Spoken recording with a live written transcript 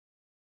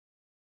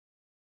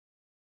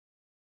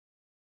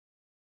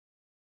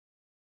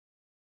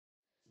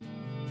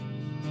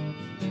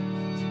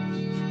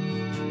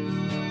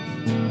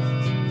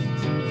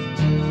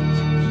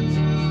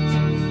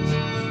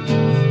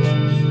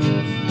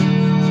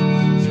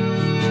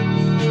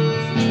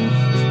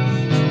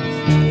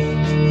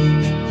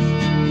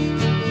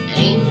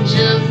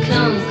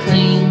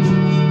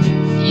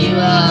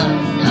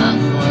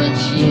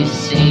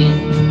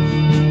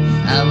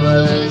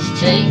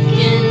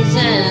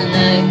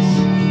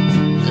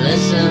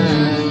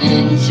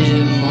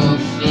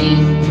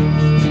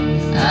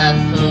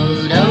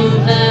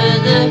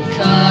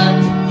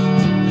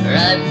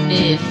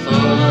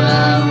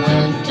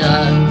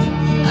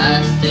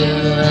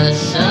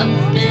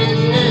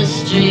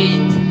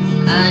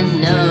I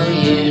know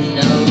you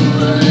know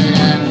what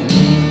I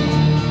mean.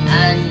 I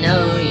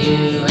know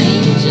you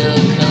angel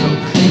come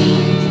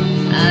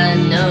clean. I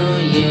know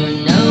you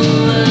know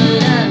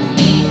what I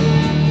mean.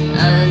 I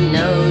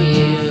know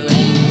you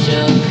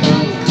angel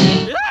come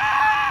clean.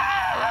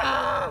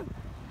 Yeah!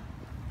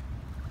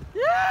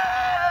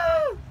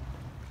 Yeah!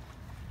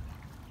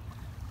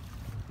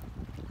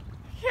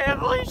 I can't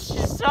believe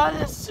she's done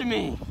this to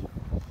me.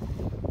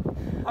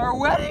 Our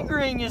wedding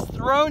ring is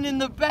thrown in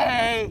the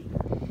bay.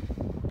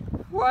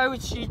 Why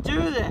would she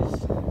do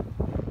this?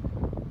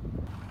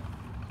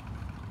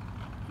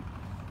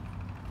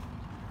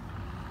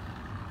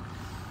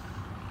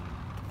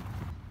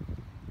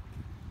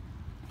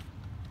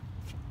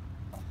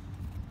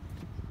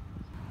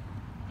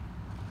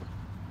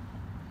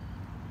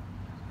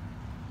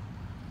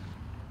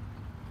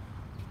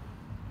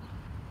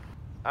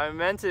 I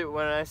meant it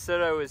when I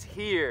said I was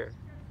here,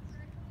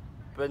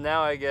 but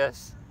now I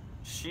guess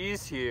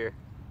she's here.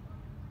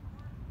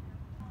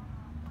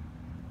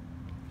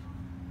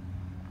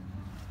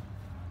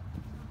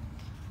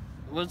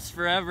 What's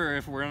forever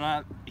if we're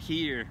not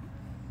here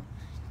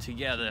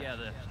together?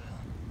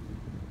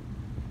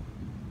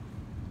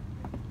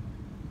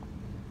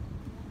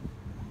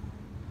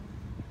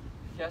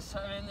 Guess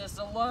I'm in this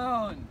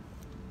alone.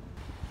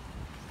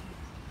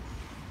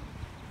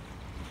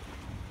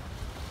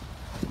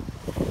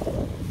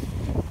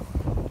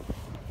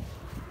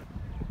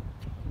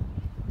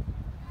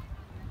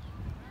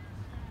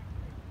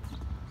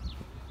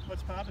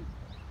 What's poppin'?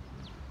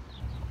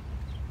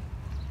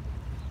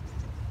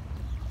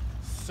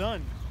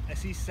 Son, I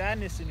see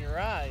sadness in your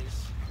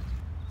eyes.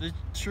 The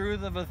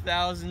truth of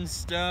 1,000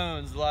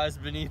 stones lies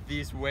beneath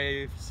these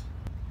waves,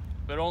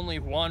 but only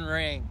one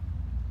ring.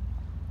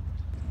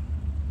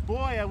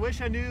 Boy, I wish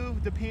I knew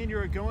the pain you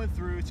were going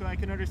through so I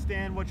can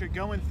understand what you're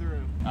going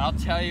through. I'll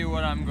tell you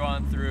what I'm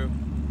going through.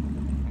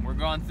 And we're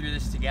going through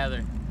this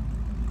together.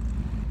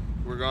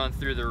 We're going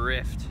through the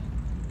rift.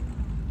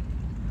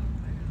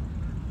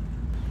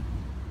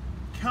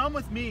 Come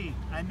with me.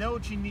 I know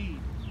what you need.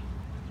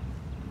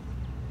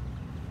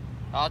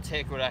 I'll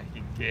take what I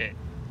can get.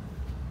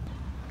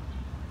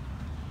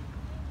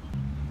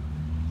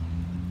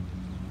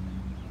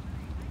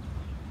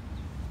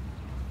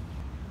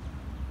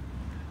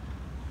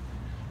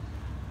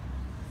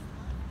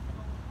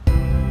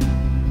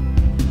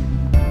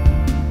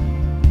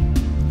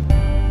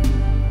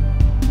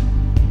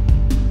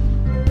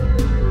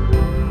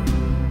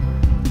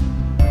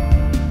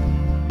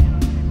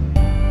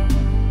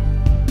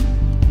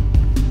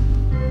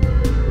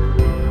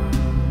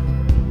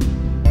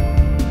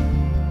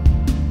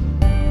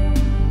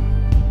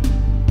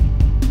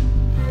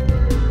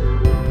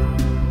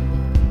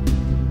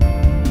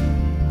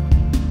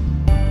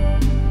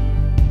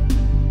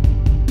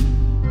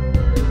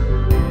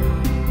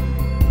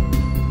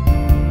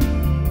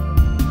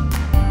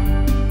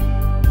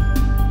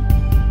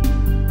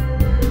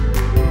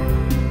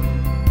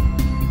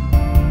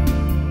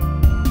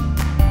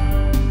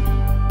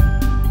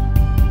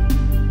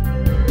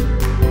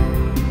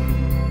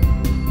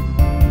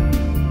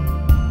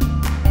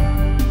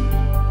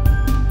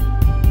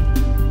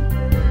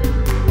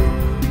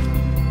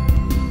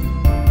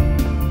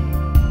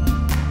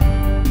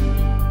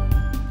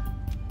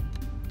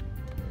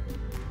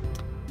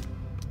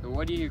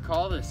 What do you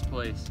call this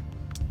place?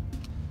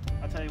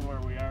 I'll tell you where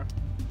we are.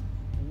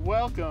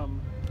 Welcome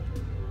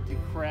to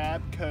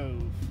Crab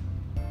Cove.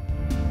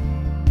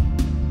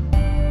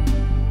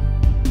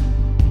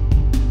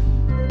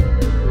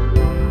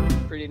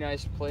 Pretty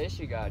nice place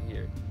you got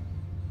here.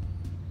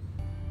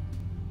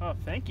 Oh,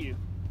 thank you.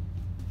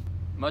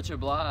 Much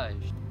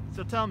obliged.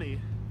 So tell me,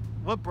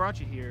 what brought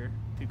you here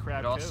to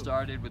Crab It all Cove?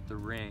 started with the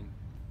ring.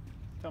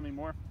 Tell me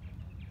more.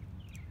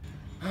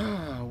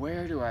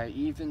 Where do I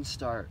even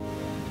start?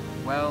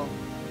 Well,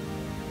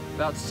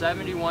 about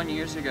 71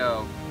 years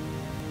ago,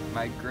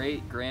 my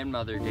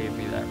great-grandmother gave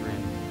me that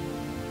ring.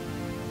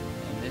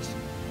 And this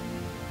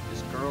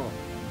girl,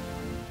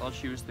 thought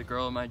she was the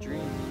girl of my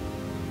dreams.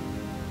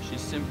 She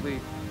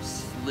simply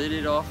slid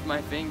it off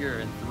my finger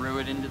and threw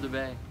it into the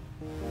bay.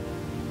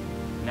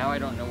 Now I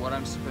don't know what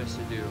I'm supposed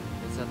to do.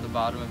 It's at the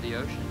bottom of the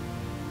ocean.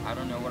 I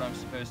don't know what I'm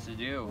supposed to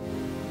do.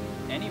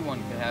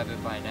 Anyone could have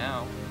it by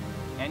now.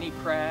 Any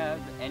crab,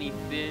 any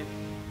fish,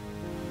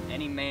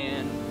 any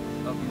man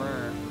of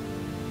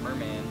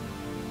merman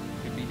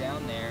could be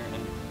down there,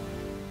 and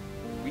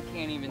we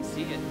can't even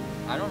see it.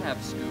 I don't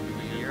have scuba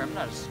gear. I'm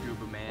not a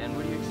scuba man.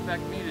 What do you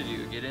expect me to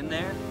do? Get in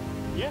there?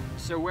 Yeah.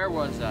 So where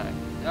was I?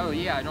 Oh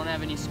yeah, I don't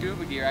have any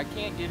scuba gear. I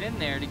can't get in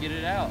there to get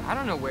it out. I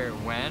don't know where it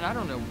went. I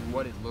don't know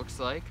what it looks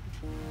like.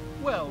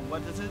 Well,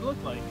 what does it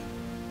look like?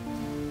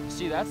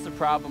 See, that's the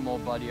problem,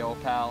 old buddy,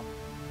 old pal.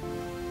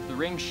 The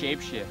ring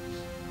shapeshifts.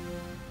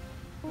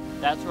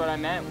 That's what I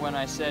meant when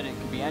I said it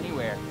could be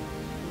anywhere.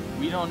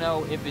 We don't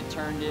know if it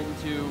turned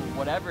into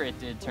whatever it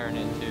did turn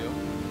into.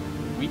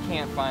 We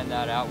can't find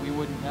that out. We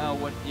wouldn't know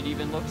what it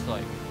even looks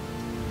like.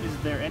 Is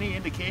there any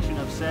indication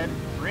of said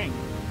ring?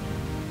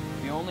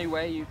 The only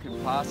way you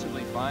could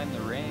possibly find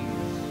the ring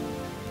is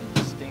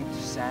a distinct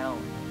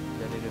sound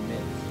that it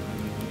emits when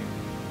you hear.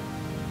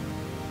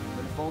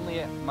 But if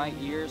only my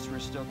ears were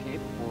still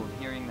capable of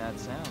hearing that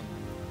sound.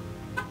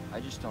 I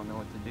just don't know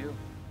what to do.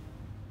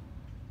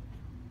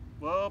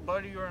 Well,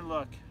 buddy, you're in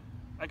luck.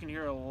 I can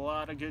hear a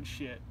lot of good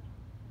shit.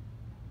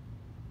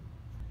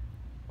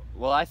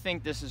 Well, I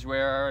think this is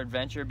where our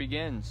adventure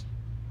begins.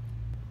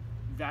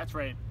 That's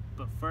right.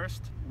 But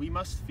first, we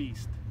must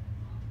feast.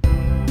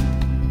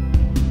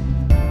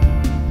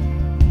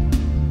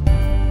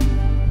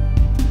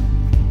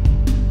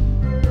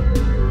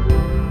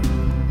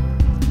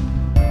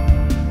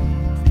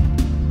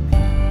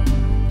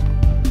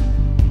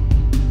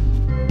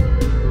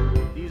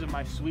 These are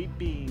my sweet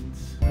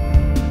beans.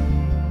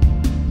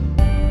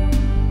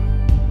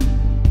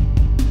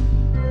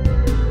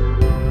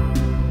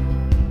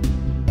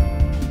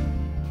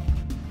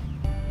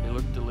 They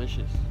look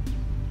delicious.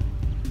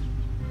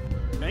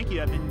 Thank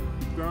you. I've been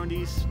growing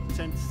these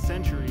since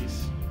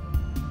centuries.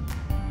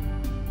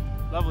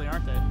 Lovely,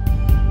 aren't they?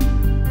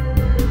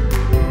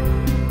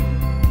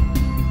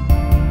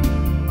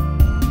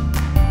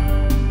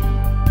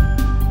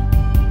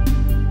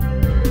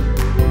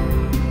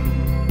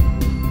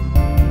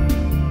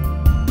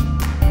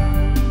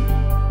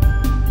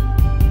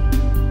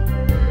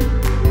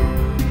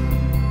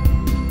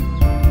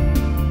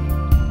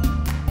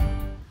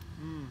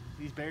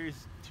 These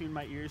berries tune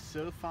my ears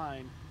so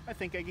fine. I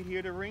think I can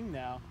hear the ring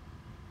now.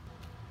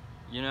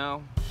 You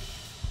know,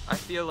 I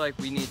feel like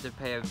we need to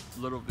pay a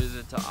little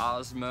visit to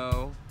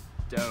Osmo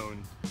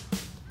Dome.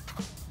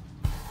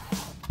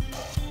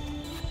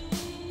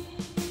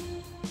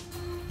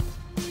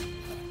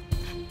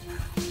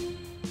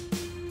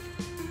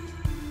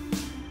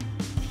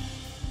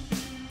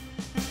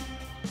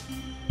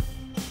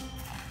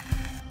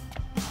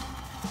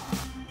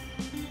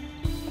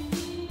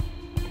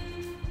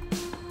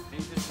 I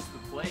think this is the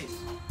place.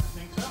 I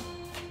think so.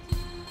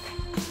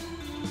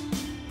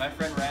 My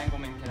friend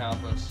Rangelman can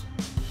help us.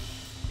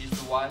 He's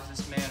the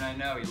wisest man I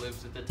know. He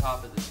lives at the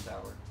top of this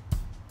tower.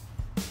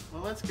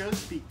 Well, let's go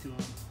speak to him.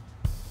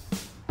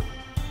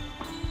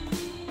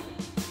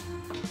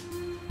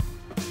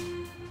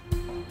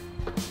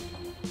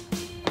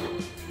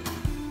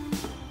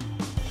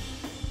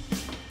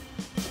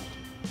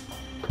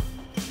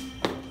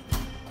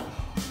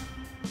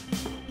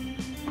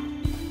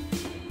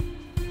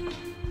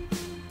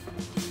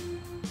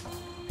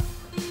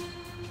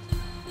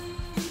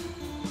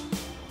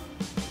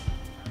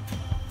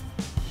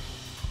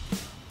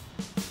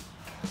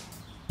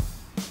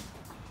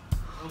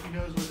 Hope he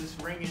knows where this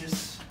ring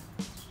is.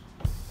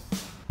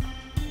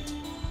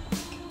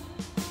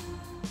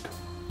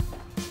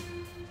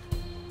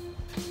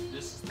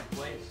 This is the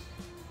place.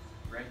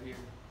 Right here.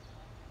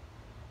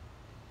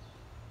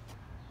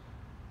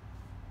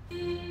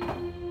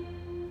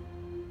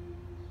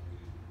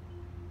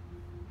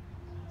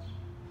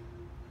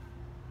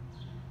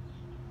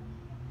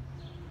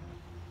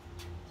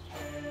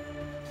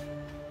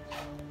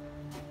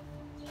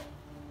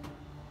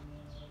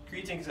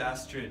 Greetings,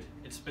 Astrid.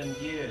 It's been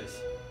years.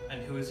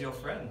 And who is your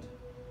friend?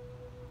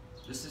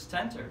 This is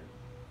Tenter.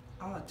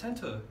 Ah,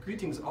 Tento.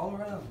 Greetings all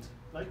around.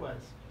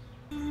 Likewise.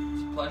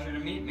 It's a pleasure to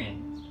meet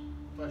me.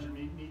 Pleasure to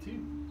meet me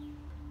too.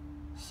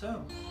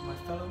 So, my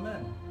fellow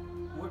men,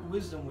 what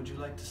wisdom would you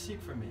like to seek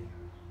from me,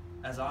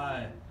 as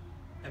I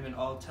am an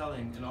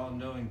all-telling and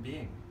all-knowing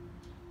being?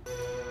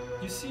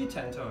 You see,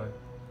 Tento,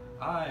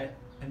 I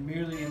am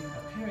merely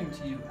appearing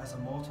to you as a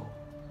mortal,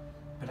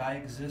 but I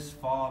exist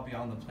far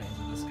beyond the planes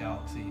of this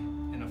galaxy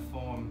in a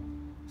form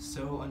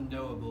so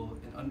unknowable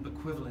and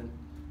unequivalent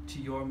to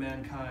your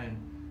mankind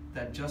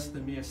that just the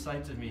mere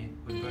sight of me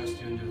would burst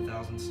you into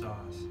 1,000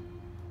 stars.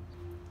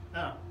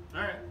 Oh,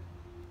 alright.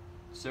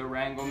 So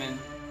Rangelman,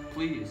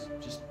 please,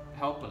 just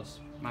help us.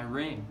 My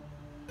ring.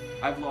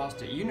 I've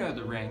lost it. You know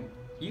the ring.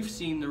 You've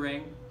seen the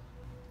ring.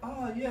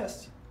 Ah,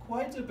 yes,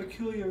 quite a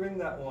peculiar ring,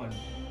 that one.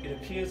 It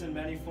appears in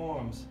many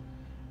forms,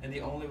 and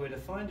the only way to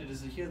find it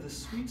is to hear the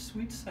sweet,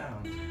 sweet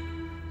sound.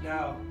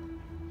 Now,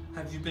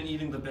 have you been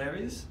eating the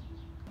berries?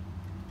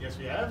 Yes,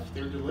 we have.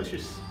 They're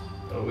delicious.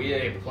 But we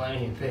ate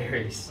plenty of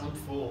berries. I'm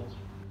full.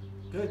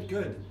 Good,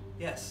 good.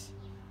 Yes.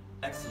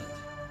 Excellent.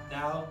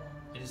 Now,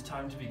 it is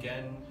time to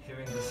begin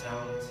hearing the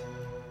sounds.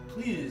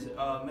 Please, may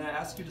I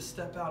ask you to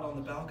step out on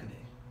the balcony?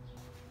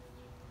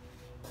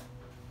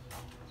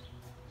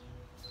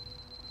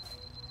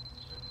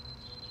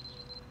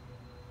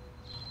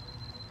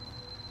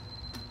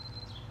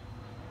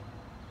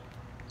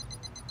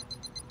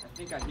 I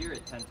think I hear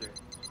it, Tenter.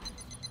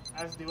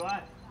 As do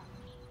I.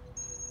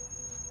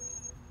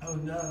 Oh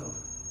no.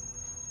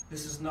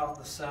 This is not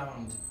the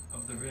sound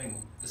of the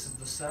ring. This is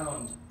the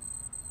sound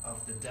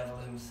of the devil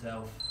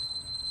himself.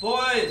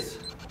 Boys!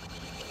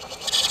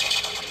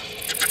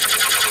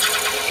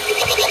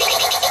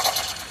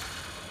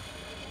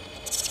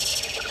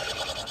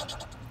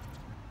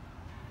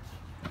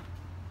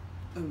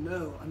 Oh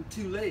no, I'm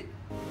too late.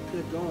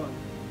 They're gone.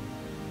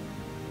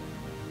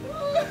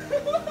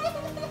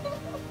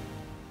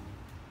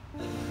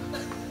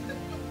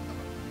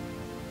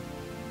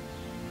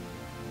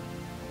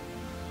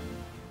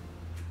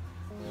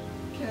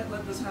 Can't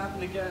let this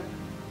happen again.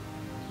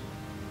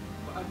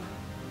 But I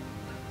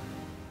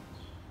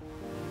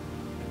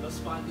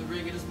must find the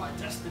ring. It is my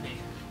destiny.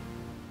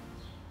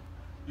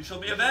 You shall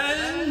be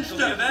avenged! You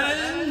shall be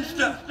avenged!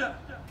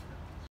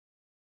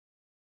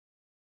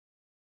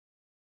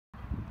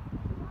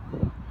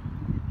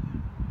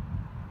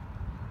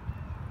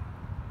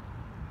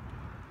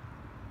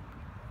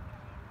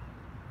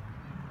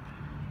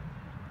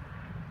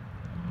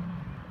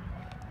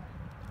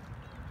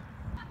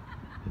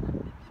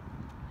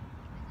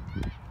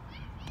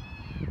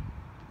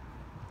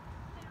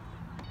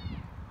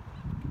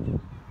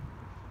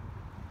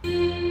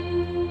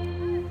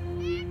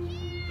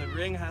 The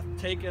ring hath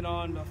taken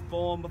on the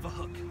form of a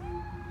hook,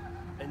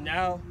 and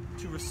now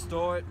to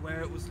restore it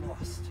where it was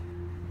lost.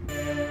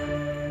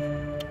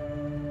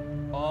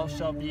 All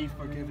shall be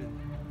forgiven.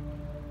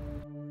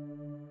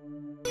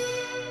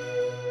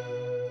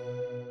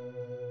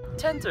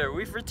 Tenter,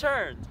 we've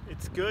returned.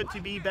 It's good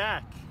to be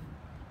back.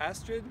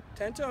 Astrid,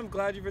 Tento, I'm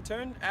glad you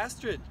returned.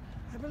 Astrid,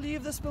 I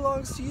believe this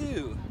belongs to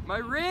you. My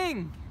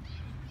ring!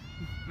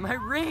 My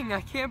ring!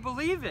 I can't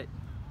believe it!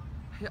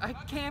 I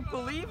can't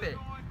believe it!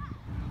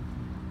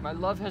 My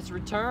love has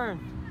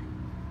returned.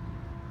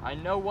 I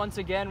know once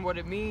again what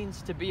it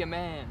means to be a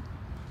man.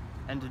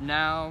 And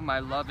now my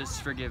love is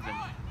forgiven.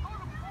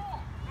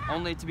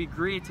 Only to be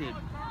greeted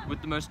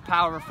with the most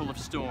powerful of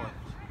storms.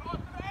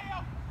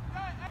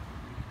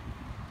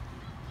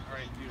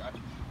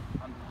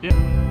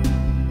 Yeah.